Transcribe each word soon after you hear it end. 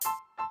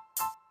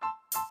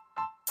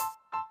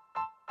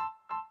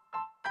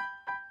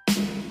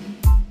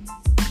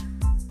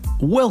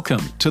Welcome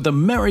to the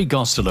Mary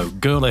Gostelow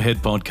Girl Ahead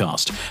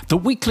podcast, the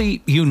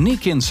weekly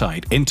unique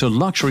insight into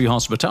luxury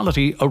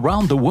hospitality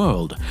around the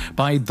world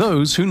by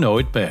those who know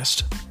it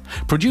best.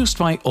 Produced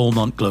by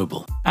Allmont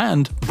Global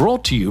and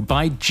brought to you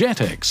by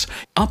JetX.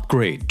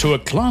 Upgrade to a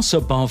class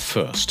above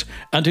first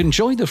and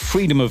enjoy the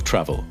freedom of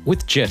travel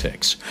with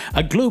JetX,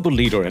 a global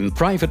leader in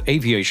private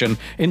aviation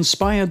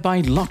inspired by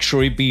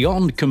luxury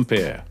beyond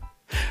compare.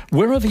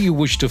 Wherever you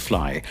wish to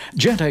fly,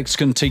 JetX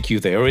can take you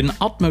there in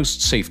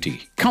utmost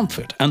safety,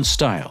 comfort and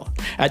style,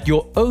 at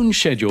your own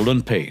schedule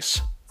and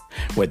pace.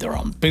 Whether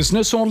on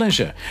business or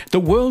leisure, the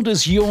world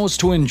is yours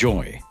to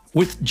enjoy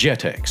with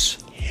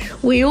JetX.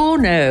 We all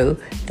know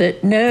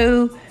that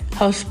no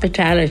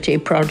hospitality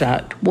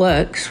product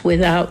works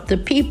without the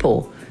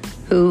people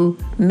who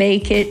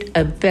make it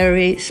a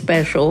very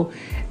special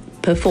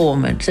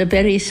performance, a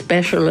very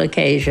special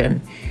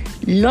occasion.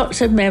 Lots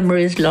of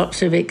memories,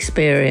 lots of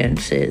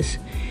experiences.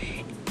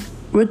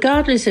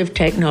 Regardless of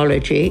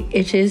technology,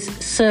 it is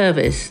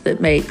service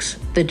that makes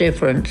the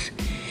difference.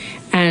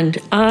 And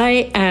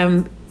I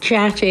am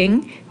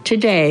chatting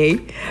today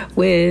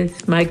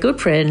with my good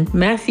friend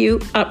Matthew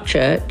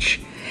Upchurch,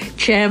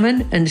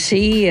 Chairman and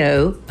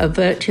CEO of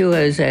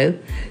Virtuoso,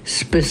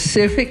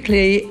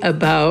 specifically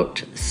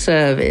about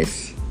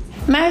service.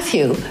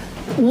 Matthew,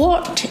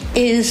 what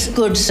is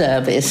good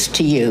service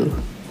to you?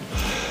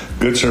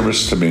 Good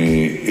service to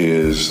me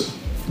is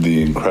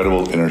the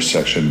incredible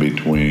intersection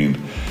between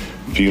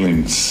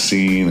feeling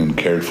seen and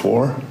cared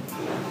for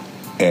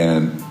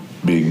and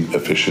being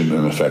efficient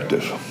and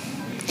effective.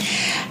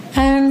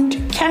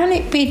 And can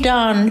it be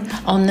done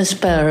on the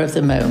spur of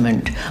the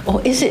moment?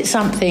 Or is it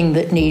something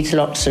that needs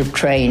lots of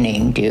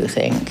training, do you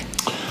think?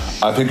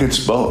 I think it's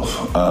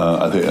both.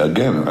 I think,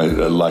 again,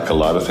 like a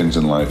lot of things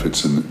in life,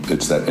 it's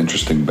that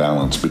interesting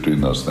balance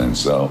between those things.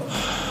 So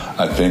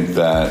I think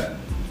that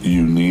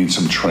you need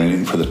some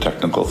training for the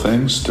technical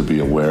things, to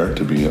be aware,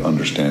 to be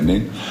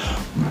understanding.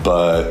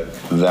 But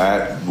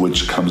that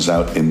which comes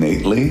out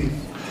innately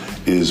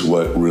is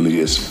what really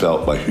is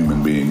felt by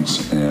human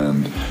beings,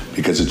 and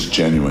because it's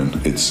genuine,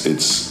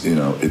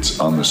 it's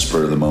on the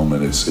spur of the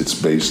moment. It's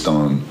based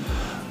on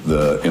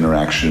the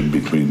interaction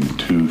between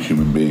two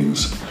human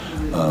beings.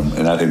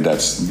 And I think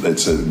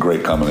it's a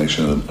great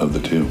combination of the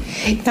two.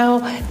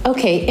 Now,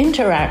 okay,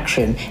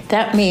 interaction,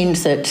 that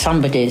means that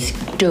somebody's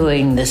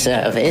doing the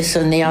service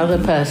and the other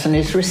person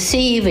is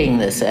receiving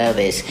the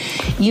service.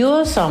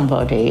 You're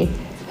somebody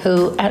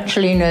who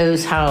actually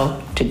knows how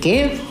to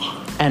give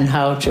and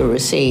how to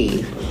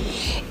receive.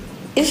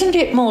 Isn't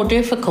it more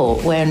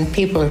difficult when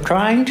people are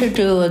trying to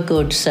do a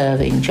good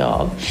serving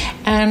job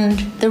and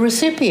the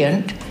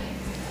recipient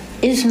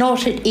is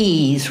not at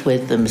ease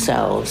with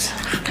themselves?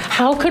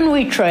 How can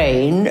we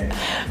train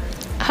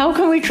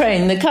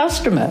the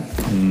customer?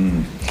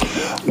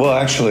 Well,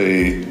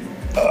 actually,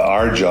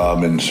 our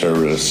job in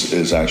service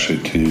is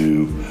actually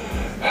to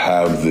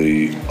have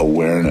the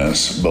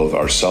awareness, both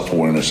our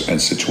self-awareness and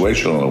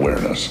situational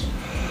awareness,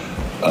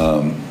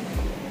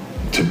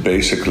 to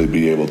basically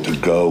be able to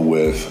go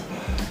with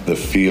the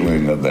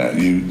feeling of that.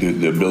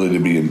 The ability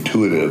to be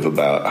intuitive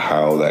about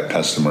how that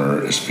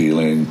customer is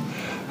feeling,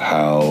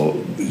 how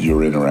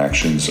your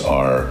interactions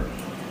are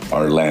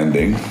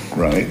landing,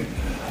 right?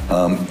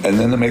 And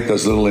then to make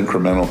those little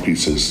incremental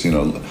pieces,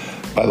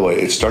 by the way,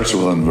 it starts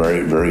with one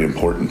very, very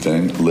important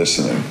thing,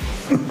 listening.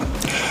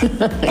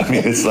 I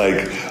mean, it's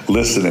like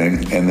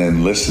listening, and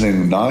then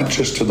listening not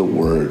just to the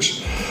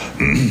words,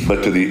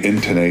 but to the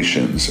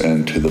intonations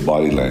and to the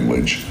body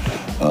language.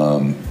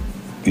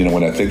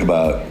 When I think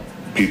about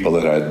people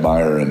that I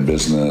admire in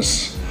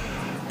business,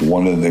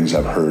 one of the things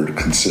I've heard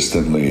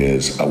consistently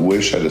is, I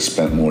wish I'd have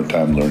spent more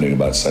time learning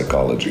about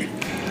psychology.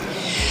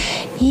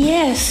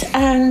 Yes,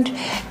 and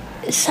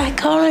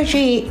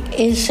psychology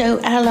is so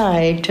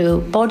allied to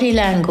body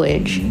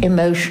language,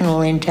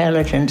 emotional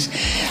intelligence.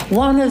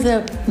 One of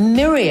the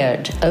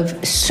myriad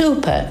of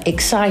super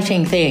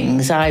exciting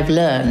things I've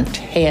learned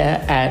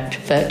here at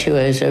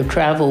Virtuoso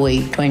Travel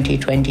Week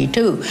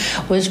 2022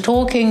 was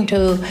talking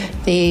to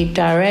the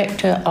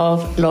director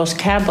of Los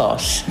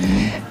Cabos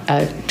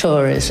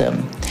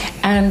Tourism.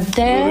 And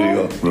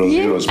they're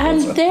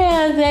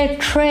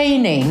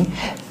training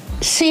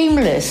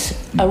seamless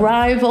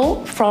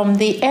arrival from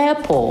the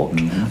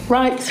airport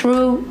right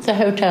through the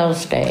hotel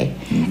stay.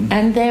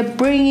 And they're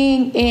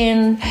bringing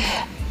in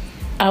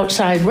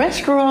outside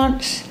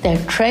restaurants,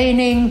 they're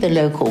training the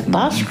local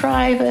bus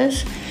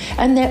drivers,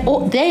 and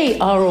they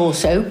are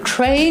also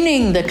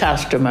training the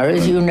customer,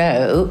 as you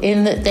know,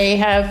 in that they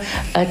have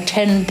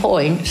 10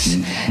 points.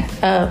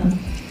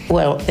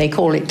 Well, they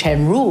call it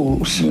 10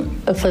 rules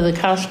for the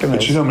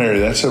customers. But Mary,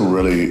 that's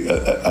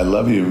I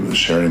love you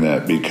sharing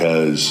that,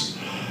 because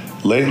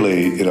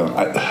lately,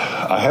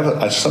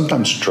 I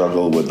sometimes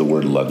struggle with the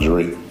word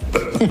luxury.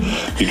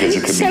 because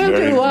it can be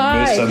very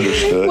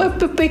misunderstood.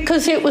 Well,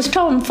 because it was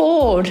Tom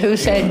Ford who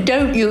said,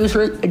 "Don't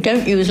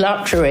use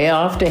luxury,"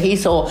 after he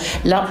saw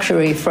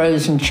luxury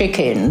frozen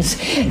chickens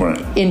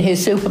in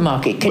his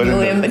supermarket.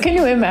 Can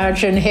you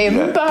imagine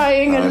him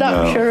buying a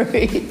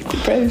luxury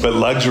frozen? But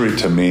luxury,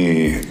 to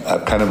me,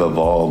 I've kind of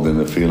evolved in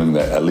the feeling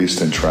that, at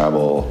least in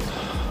travel,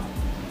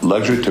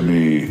 luxury to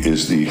me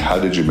is the "how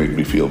did you make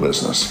me feel"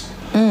 business.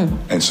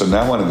 And so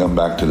now I want to come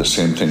back to the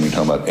same thing we're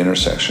talking about,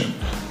 intersection,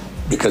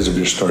 because of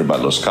your story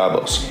about Los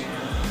Cabos.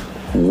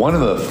 One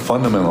of the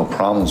fundamental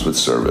problems with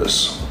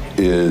service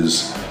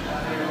is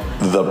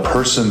the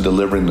person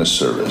delivering the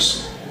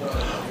service.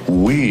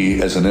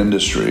 We as an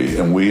industry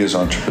and we as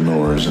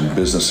entrepreneurs and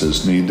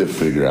businesses need to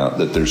figure out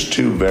that there's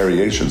two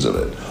variations of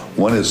it.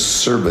 One is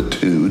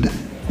servitude,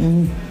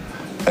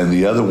 and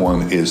the other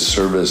one is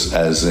service,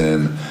 as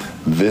in,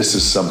 this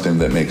is something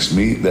that makes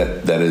me,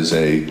 that is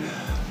a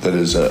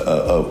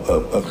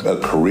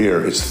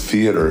career. It's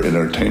theater,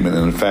 entertainment.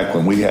 And in fact,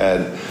 when we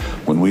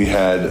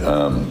had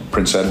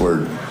Prince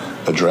Edward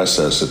address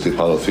us at the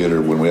Apollo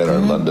Theater, when we had our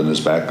London is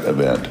Back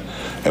event,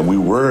 and we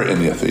were in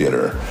the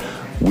theater,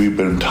 we've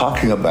been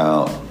talking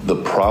about the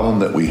problem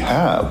that we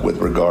have with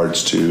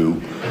regards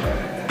to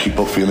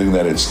people feeling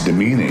that it's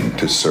demeaning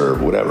to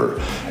serve, whatever.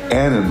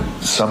 And in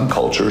some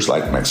cultures,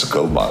 like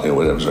Mexico,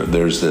 whatever,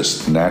 there's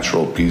this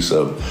natural piece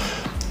of,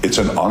 it's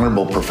an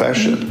honorable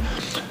profession.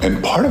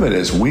 And part of it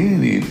is we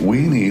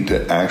need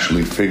to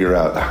actually figure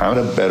out how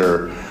to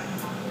better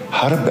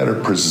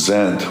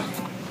present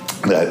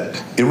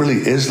that it really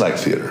is like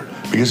theater.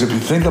 Because if you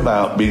think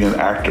about being an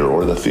actor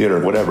or the theater,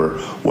 whatever,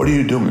 what are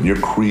you doing? You're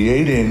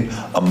creating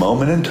a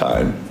moment in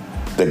time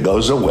that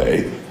goes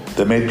away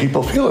that made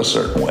people feel a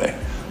certain way.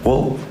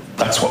 Well,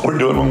 that's what we're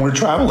doing when we're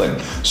traveling.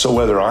 So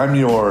whether I'm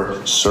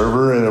your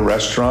server in a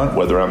restaurant,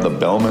 whether I'm the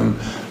bellman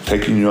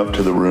taking you up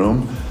to the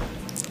room,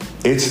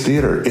 it's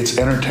theater, it's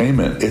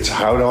entertainment, it's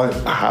how do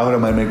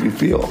I make you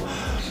feel?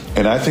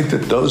 And I think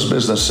that those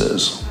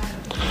businesses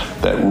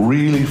that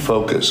really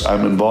focus,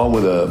 I'm involved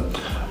with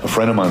a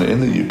friend of mine in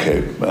the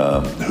UK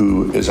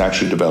who has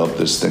actually developed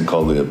this thing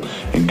called the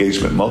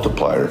engagement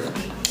multiplier,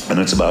 and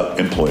it's about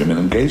employment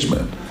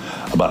engagement,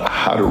 about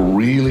how to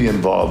really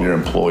involve your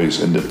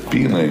employees into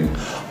feeling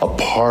a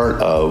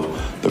part of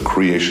the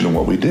creation of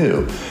what we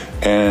do.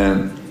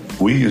 And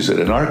we use it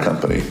in our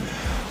company.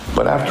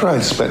 But after I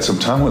spent some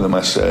time with him,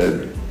 I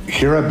said,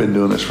 here I've been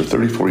doing this for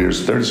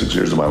 36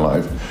 years of my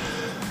life.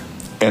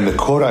 And the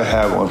quote I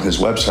have on his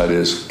website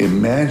is,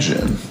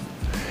 imagine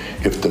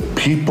if the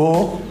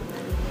people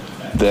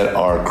that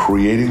are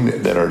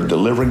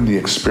delivering the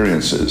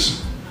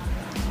experiences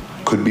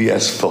could be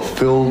as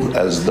fulfilled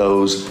as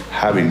those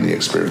having the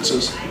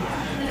experiences.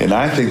 And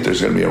I think there's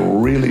going to be a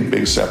really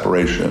big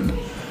separation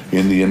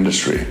in the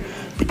industry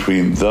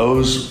between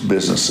those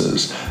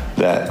businesses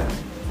that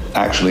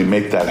actually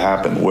make that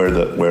happen, where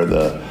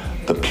the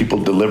people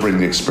delivering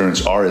the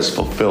experience are as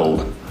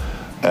fulfilled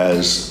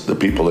as the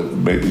people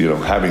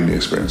that having the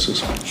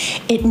experiences.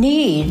 It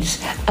needs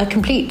a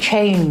complete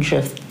change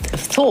of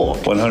thought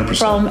 100%.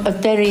 From a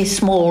very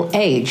small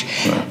age.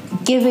 Right.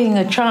 Giving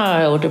a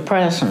child a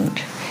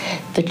present,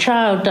 the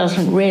child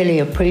doesn't really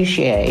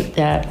appreciate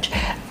that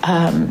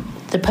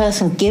the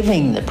person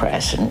giving the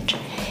present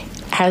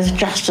has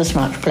just as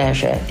much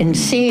pleasure in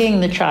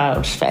seeing the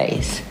child's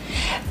face.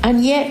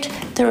 And yet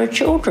there are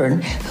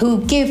children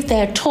who give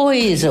their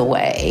toys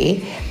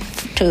away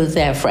to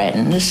their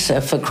friends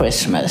for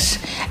Christmas,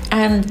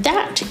 and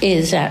that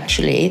is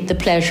actually the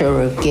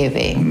pleasure of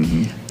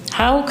giving.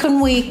 How can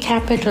we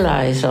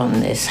capitalize on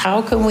this?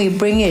 How can we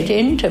bring it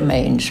into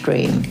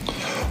mainstream?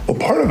 Well,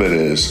 part of it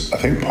is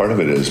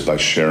by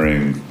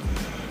sharing,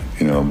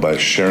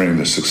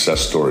 the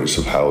success stories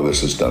of how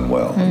this is done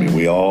well. I mean,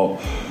 we've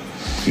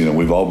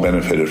all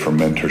benefited from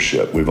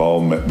mentorship. We've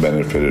all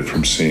benefited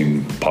from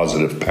seeing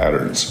positive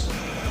patterns.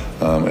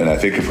 And I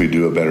think if we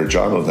do a better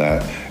job of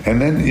that, and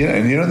then,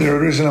 the other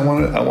reason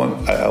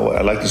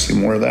I'd like to see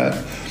more of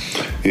that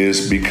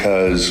is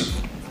because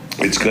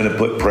it's going to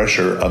put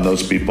pressure on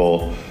those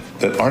people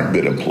that aren't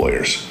good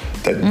employers,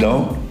 that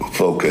don't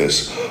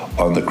focus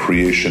on the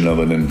creation of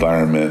an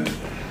environment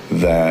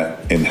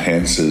that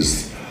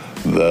enhances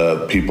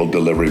the people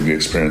delivering the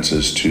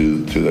experiences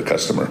to the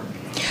customer.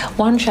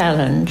 One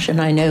challenge, and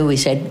I know we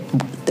said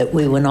that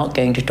we were not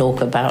going to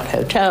talk about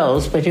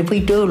hotels, but if we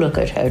do look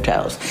at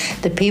hotels,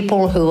 the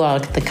people who are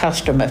the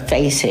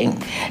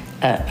customer-facing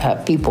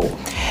people,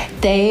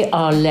 they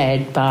are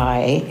led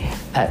by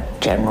a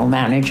general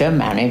manager,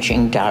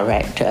 managing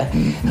director,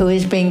 who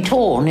is being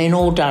torn in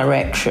all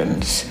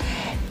directions.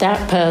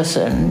 That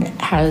person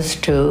has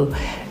to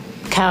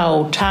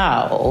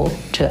kowtow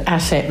to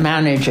asset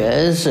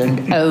managers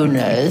and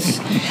owners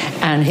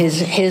and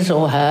his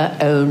or her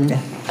own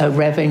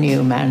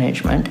revenue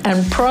management,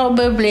 and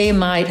probably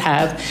might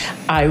have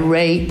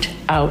irate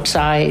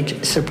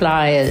outside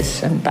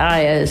suppliers and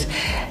buyers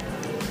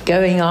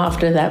going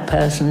after that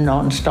person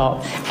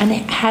nonstop, and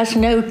it has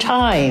no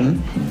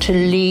time to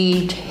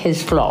lead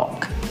his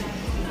flock.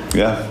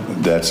 Yeah,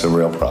 that's a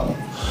real problem.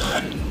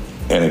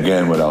 And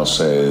again, what I'll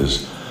say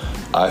is,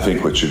 I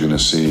think what you're going to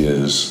see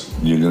is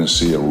you're going to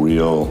see a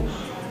real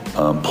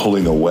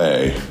pulling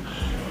away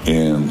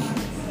in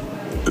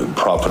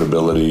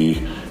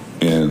profitability,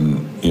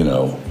 in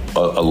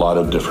a lot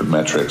of different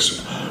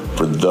metrics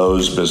for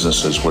those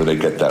businesses where they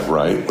get that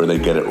right, where they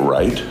get it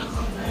right,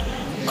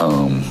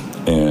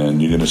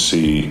 and you're going to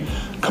see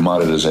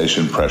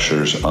commoditization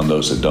pressures on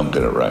those that don't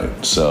get it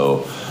right.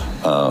 So,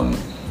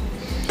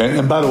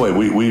 and by the way,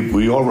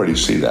 we already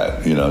see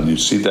that. You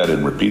see that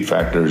in repeat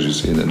factors, you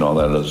see it in all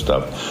that other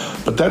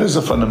stuff. But that is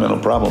a fundamental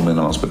problem in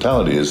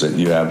hospitality, is that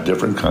you have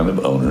different kind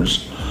of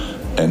owners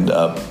end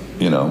up,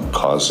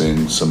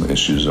 causing some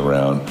issues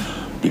around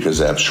because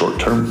they have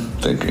short-term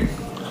thinking.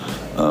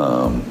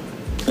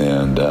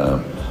 And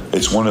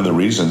it's one of the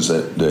reasons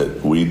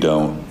that we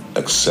don't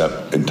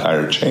accept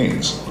entire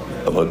chains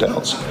of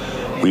hotels.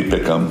 We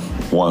pick them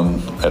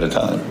one at a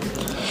time.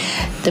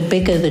 The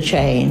bigger the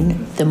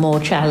chain, the more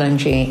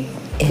challenging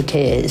it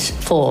is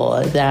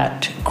for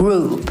that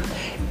group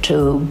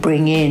to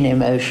bring in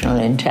emotional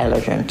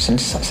intelligence,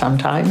 and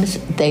sometimes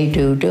they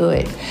do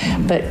it.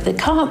 But there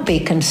can't be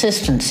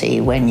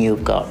consistency when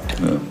you've got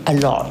a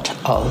lot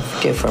of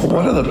different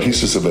One properties. of the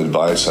pieces of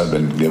advice I've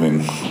been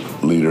giving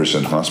leaders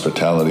in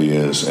hospitality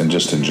is, and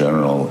just in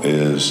general,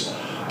 is,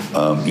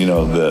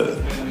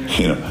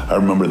 I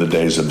remember the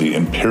days of the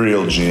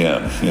Imperial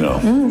GM,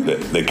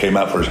 they came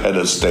out for head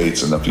of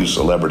states and a few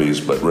celebrities,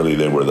 but really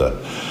they were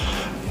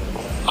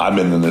I've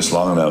been in this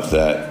long enough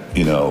that,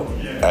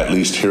 at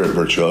least here at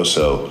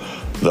Virtuoso,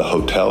 the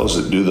hotels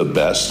that do the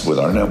best with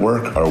our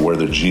network are where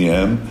the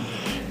GM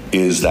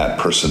is that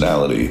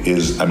personality,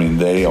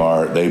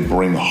 they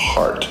bring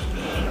heart,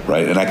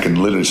 right? And I can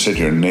literally sit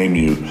here and name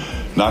you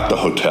not the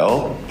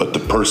hotel, but the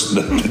person,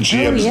 the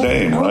GM's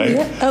name, right?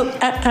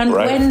 Yeah. And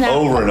right? when that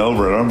over and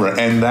over and over,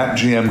 and that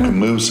GM can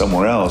move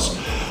somewhere else.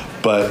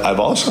 But I've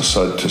also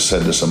said to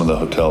some of the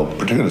hotel,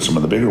 particularly some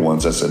of the bigger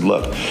ones, I said,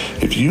 look,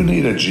 if you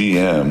need a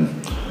GM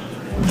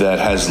that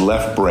has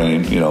left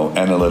brain,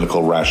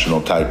 analytical,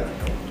 rational type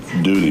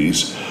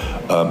duties,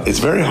 it's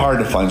very hard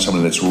to find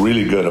somebody that's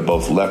really good at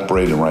both left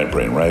brain and right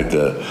brain, right?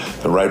 The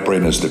right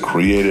brain is the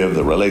creative,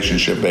 the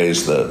relationship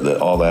based, the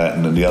all that,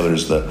 and then the other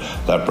is the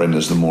left brain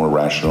is the more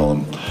rational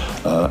and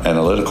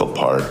analytical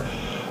part.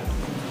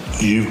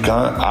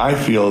 I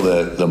feel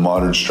that the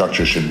modern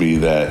structure should be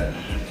that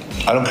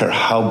I don't care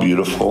how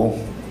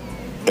beautiful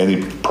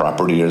any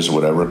property is or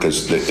whatever,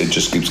 because it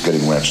just keeps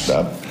getting wrenched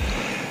up.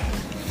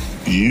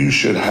 You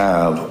should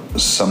have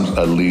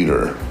a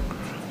leader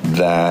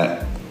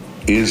that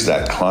is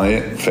that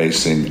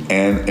client-facing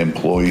and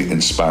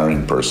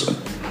employee-inspiring person.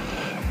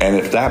 And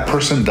if that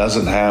person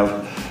doesn't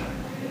have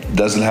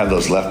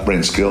those left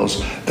brain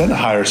skills, then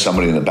hire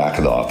somebody in the back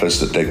of the office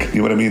that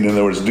in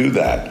other words, do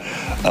that.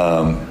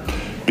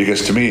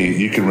 Because to me,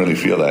 you can really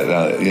feel that.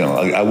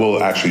 I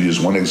will actually use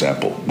one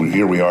example.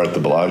 Here we are at the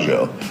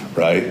Bellagio,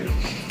 right?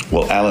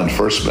 Well, Alan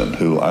Firstman,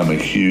 who I'm a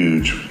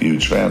huge,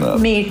 huge fan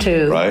of. Me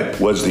too. Right?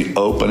 Was the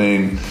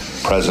opening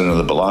president of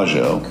the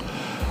Bellagio.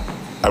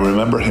 I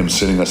remember him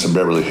sitting us in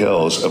Beverly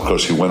Hills. Of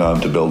course, he went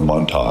on to build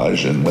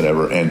Montage and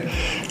whatever. And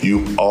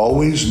you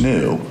always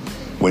knew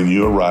when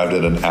you arrived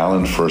at an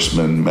Alan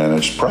Firstman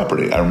managed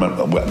property. I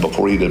remember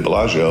before he did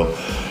Bellagio,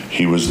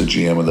 he was the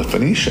GM of the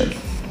Phoenician.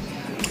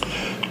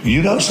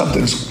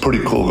 Something's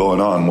pretty cool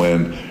going on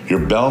when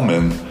your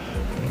bellman,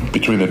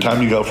 between the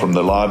time you go from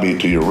the lobby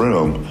to your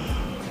room,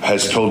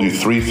 has told you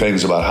 3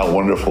 things about how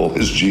wonderful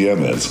his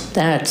GM is.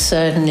 That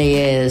certainly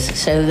is.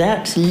 So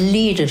that's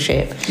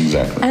leadership.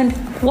 Exactly. And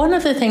one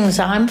of the things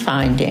I'm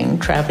finding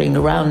traveling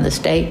around the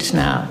States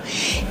now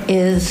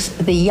is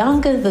the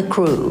younger the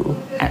crew,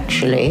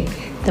 actually,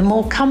 the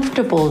more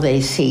comfortable they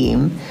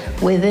seem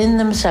within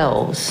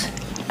themselves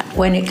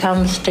when it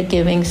comes to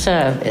giving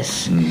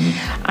service. Mm-hmm.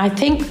 I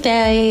think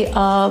they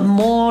are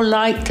more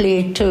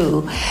likely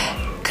to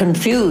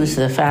confuse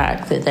the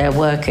fact that they're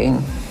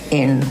working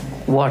in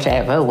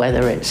whatever,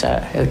 whether it's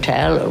a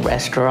hotel, a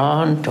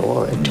restaurant,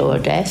 or a tour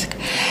desk,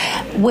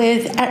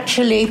 with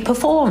actually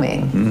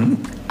performing.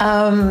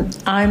 Mm-hmm.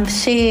 I'm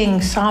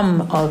seeing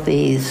some of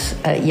these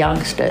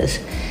youngsters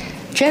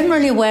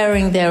generally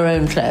wearing their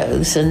own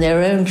clothes and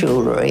their own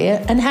jewelry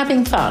and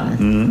having fun.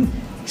 Mm-hmm.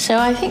 So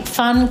I think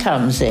fun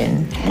comes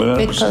in, 100%.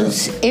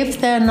 Because if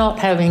they're not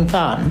having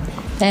fun,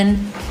 then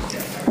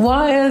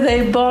why are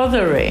they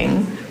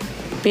bothering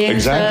being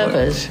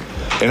servers?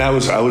 And I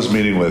was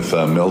meeting with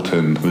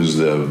Milton, who's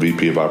the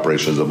VP of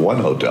Operations of One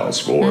Hotels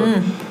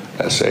for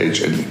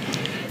SH, and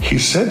he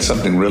said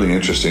something really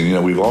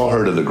interesting. We've all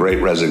heard of the Great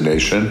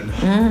Resignation,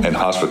 and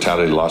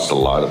hospitality lost a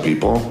lot of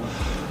people.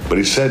 But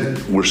he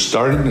said we're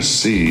starting to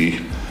see.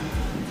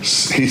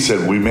 He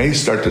said we may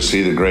start to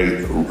see the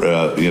great,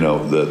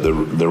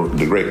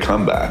 the great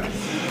comeback,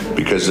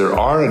 because there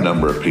are a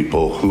number of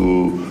people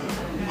who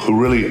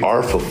really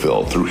are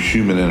fulfilled through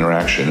human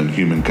interaction and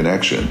human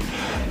connection,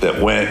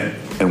 that went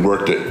and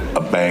worked at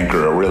a bank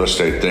or a real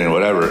estate thing or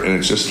whatever, and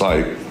it's just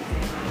like,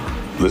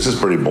 this is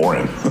pretty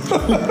boring.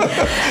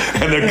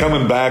 And they're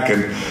coming back,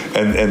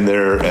 and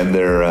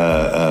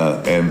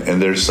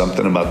there's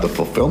something about the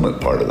fulfillment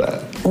part of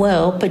that.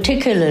 Well,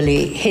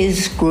 particularly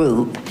his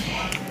group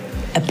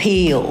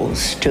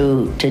appeals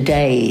to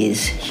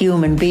today's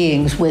human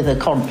beings with a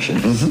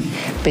conscience,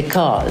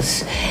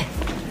 because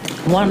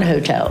one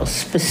hotel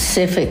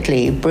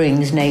specifically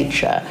brings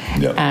nature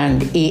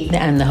and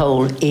the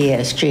whole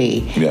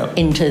ESG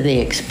into the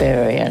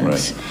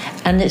experience.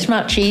 Right. And it's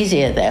much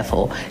easier,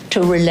 therefore,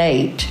 to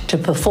relate to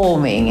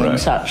performing in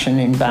such an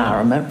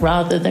environment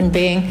rather than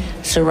being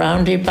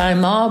surrounded by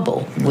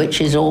marble, which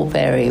is all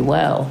very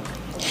well.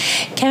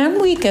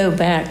 Can we go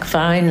back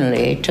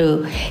finally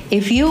to,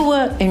 if you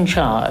were in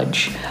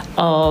charge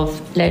of,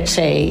 let's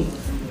say,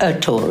 a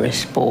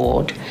tourist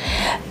board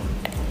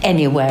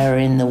anywhere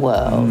in the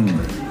world,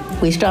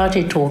 we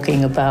started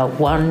talking about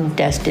one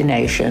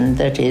destination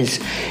that is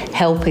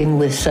helping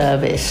with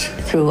service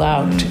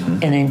throughout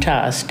an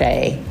entire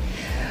stay.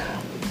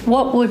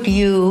 What would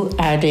you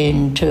add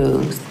into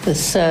the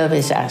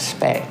service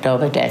aspect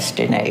of a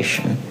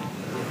destination?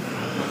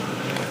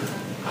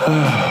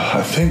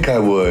 I think I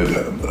would.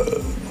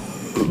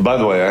 By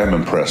the way, I am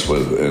impressed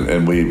with,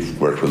 and we've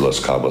worked with Los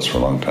Cabos for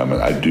a long time,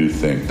 and I do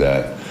think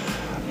that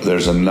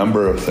there's a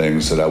number of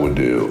things that I would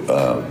do.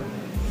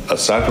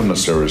 Aside from the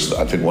service,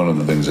 I think one of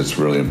the things that's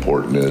really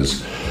important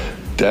is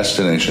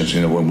destinations.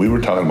 You know, when we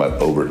were talking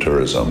about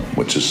over-tourism,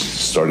 which is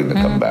starting to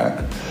come back,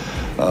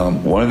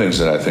 one of the things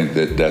that I think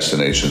that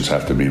destinations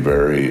have to be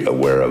very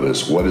aware of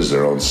is what is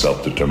their own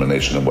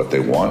self-determination of what they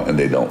want and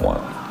they don't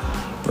want,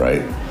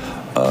 right?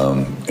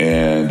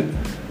 And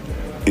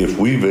if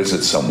we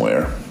visit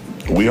somewhere,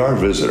 we are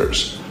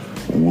visitors.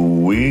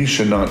 We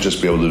should not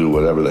just be able to do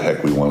whatever the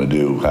heck we want to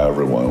do,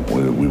 however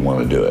we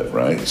want to do it,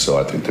 right? So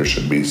I think there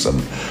should be some,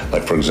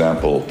 like, for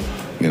example,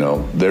 you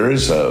know, there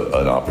is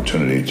an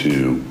opportunity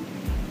to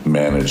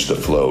manage the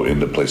flow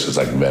into places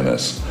like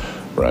Venice,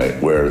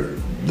 right, where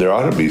there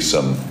ought to be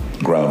some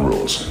ground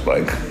rules,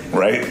 like,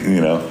 right,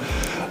 you know.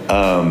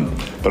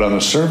 But on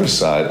the service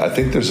side, I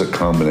think there's a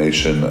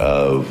combination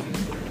of,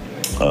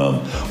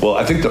 well,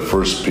 I think the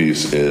first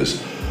piece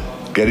is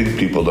getting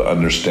people to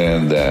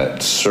understand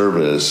that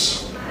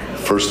service,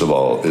 first of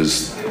all,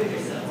 is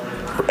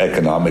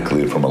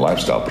economically, from a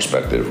lifestyle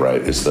perspective,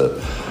 right? It's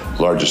the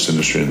largest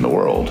industry in the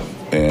world,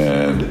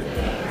 and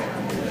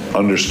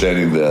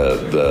understanding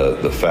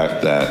the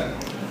fact that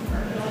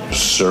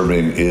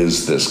serving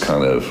is this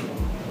kind of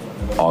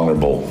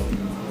honorable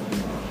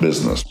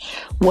business.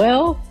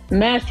 Well,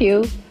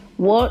 Matthew,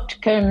 what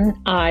can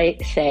I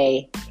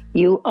say?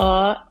 You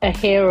are a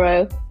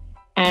hero,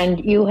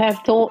 and you have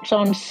thoughts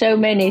on so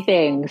many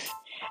things.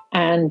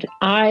 And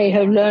I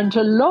have learned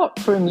a lot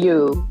from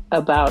you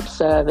about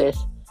service.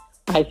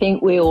 I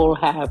think we all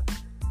have.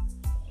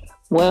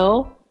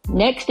 Well,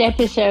 next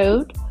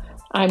episode,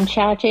 I'm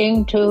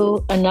chatting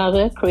to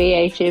another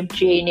creative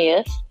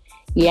genius,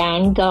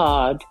 Yan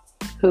Gard,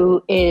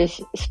 who is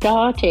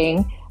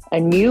starting a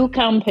new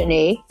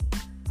company,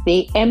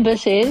 the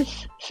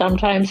Embassies,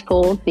 sometimes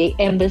called the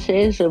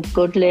Embassies of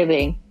Good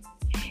Living.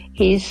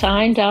 He's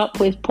signed up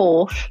with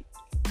Porsche,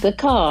 the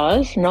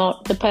cars,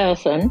 not the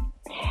person,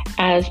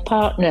 as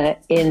partner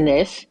in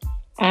this,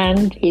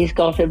 and he's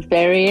got a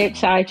very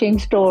exciting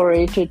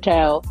story to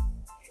tell.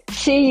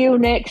 See you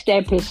next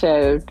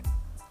episode.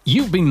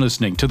 You've been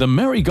listening to the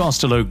Mary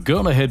Gostelow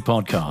Girl Ahead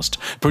podcast,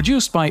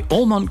 produced by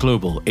Allmont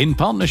Global in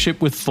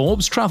partnership with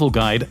Forbes Travel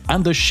Guide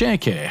and the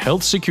ShareCare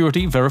Health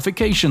Security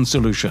Verification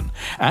Solution,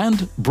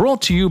 and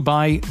brought to you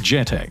by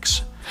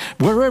JetX.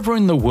 Wherever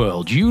in the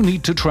world you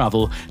need to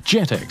travel,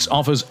 JetX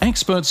offers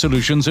expert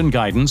solutions and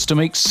guidance to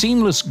make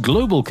seamless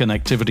global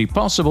connectivity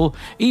possible,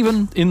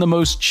 even in the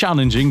most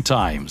challenging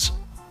times.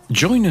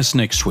 Join us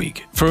next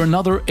week for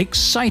another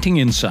exciting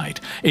insight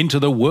into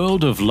the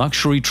world of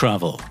luxury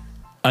travel.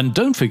 And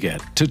don't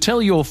forget to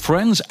tell your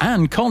friends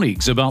and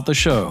colleagues about the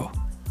show.